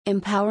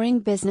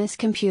Empowering Business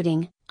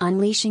Computing,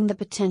 Unleashing the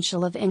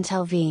Potential of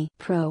Intel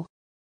vPro.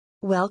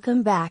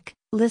 Welcome back,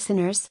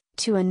 listeners,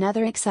 to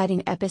another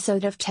exciting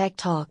episode of Tech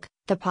Talk,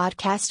 the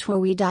podcast where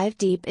we dive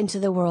deep into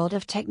the world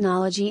of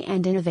technology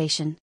and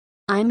innovation.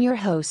 I'm your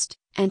host,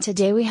 and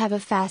today we have a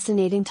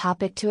fascinating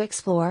topic to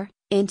explore,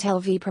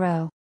 Intel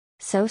vPro.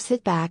 So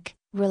sit back,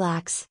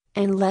 relax,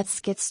 and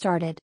let's get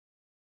started.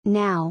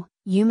 Now,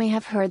 you may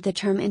have heard the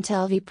term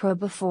Intel vPro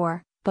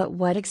before, but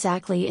what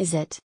exactly is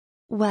it?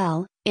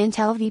 Well,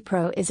 Intel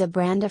vPro is a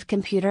brand of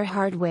computer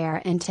hardware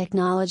and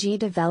technology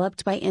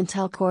developed by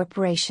Intel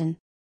Corporation.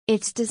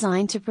 It's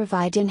designed to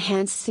provide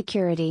enhanced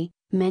security,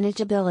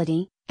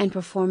 manageability, and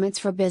performance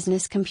for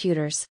business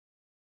computers.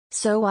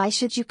 So why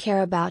should you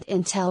care about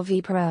Intel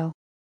vPro?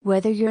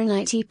 Whether you're an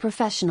IT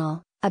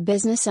professional, a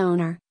business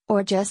owner,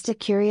 or just a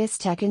curious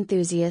tech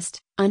enthusiast,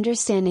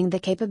 understanding the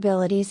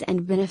capabilities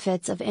and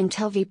benefits of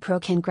Intel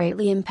vPro can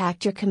greatly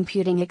impact your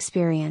computing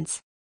experience.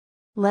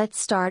 Let's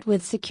start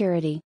with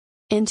security.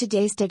 In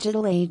today's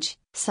digital age,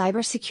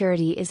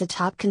 cybersecurity is a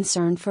top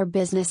concern for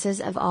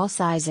businesses of all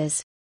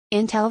sizes.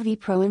 Intel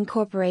vPro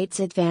incorporates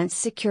advanced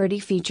security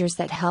features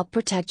that help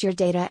protect your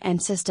data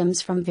and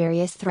systems from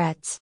various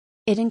threats.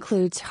 It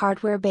includes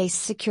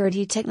hardware-based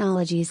security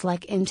technologies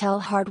like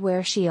Intel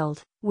Hardware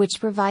Shield, which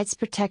provides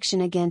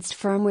protection against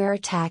firmware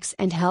attacks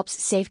and helps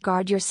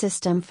safeguard your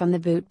system from the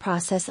boot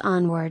process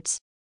onwards.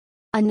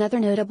 Another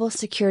notable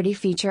security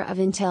feature of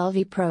Intel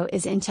vPro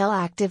is Intel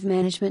Active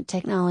Management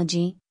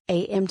Technology,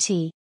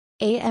 AMT.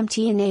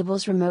 AMT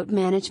enables remote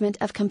management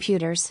of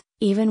computers,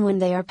 even when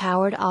they are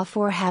powered off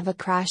or have a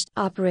crashed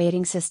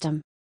operating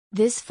system.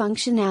 This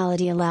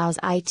functionality allows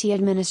IT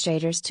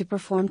administrators to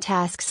perform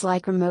tasks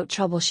like remote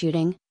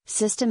troubleshooting,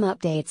 system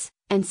updates,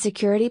 and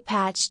security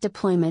patch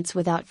deployments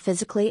without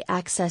physically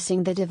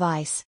accessing the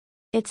device.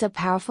 It's a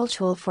powerful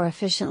tool for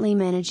efficiently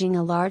managing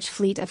a large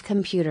fleet of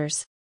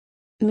computers.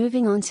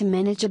 Moving on to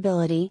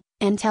manageability,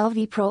 Intel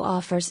vPro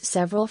offers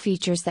several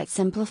features that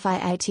simplify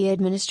IT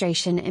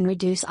administration and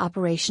reduce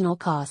operational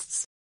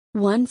costs.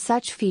 One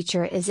such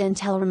feature is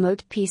Intel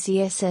Remote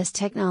PC Assist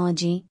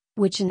technology,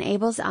 which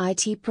enables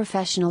IT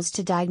professionals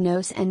to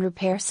diagnose and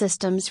repair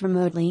systems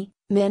remotely,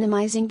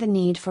 minimizing the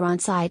need for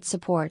on-site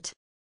support.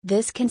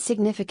 This can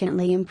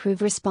significantly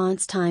improve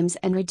response times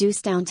and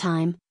reduce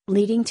downtime,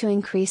 leading to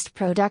increased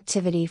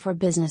productivity for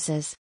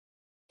businesses.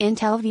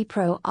 Intel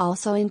vPro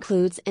also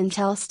includes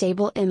Intel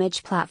Stable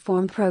Image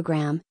Platform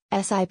Program,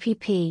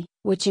 SIPP,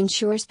 which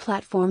ensures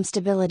platform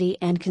stability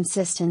and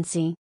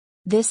consistency.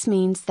 This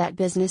means that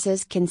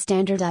businesses can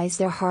standardize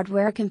their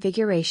hardware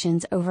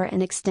configurations over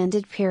an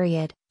extended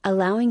period,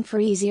 allowing for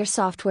easier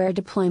software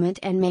deployment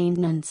and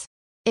maintenance.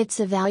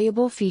 It's a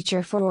valuable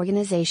feature for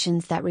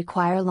organizations that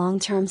require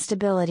long-term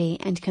stability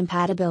and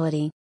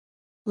compatibility.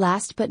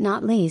 Last but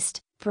not least,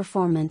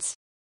 performance.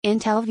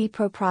 Intel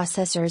vPro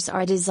processors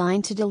are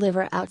designed to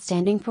deliver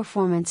outstanding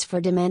performance for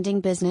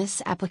demanding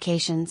business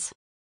applications.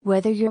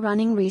 Whether you're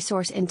running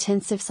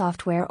resource-intensive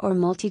software or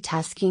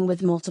multitasking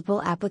with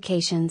multiple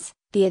applications,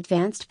 the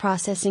advanced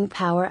processing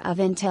power of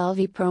Intel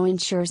vPro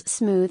ensures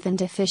smooth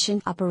and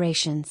efficient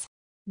operations.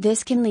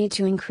 This can lead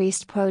to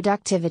increased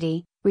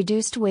productivity,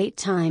 reduced wait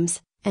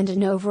times, and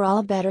an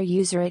overall better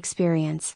user experience.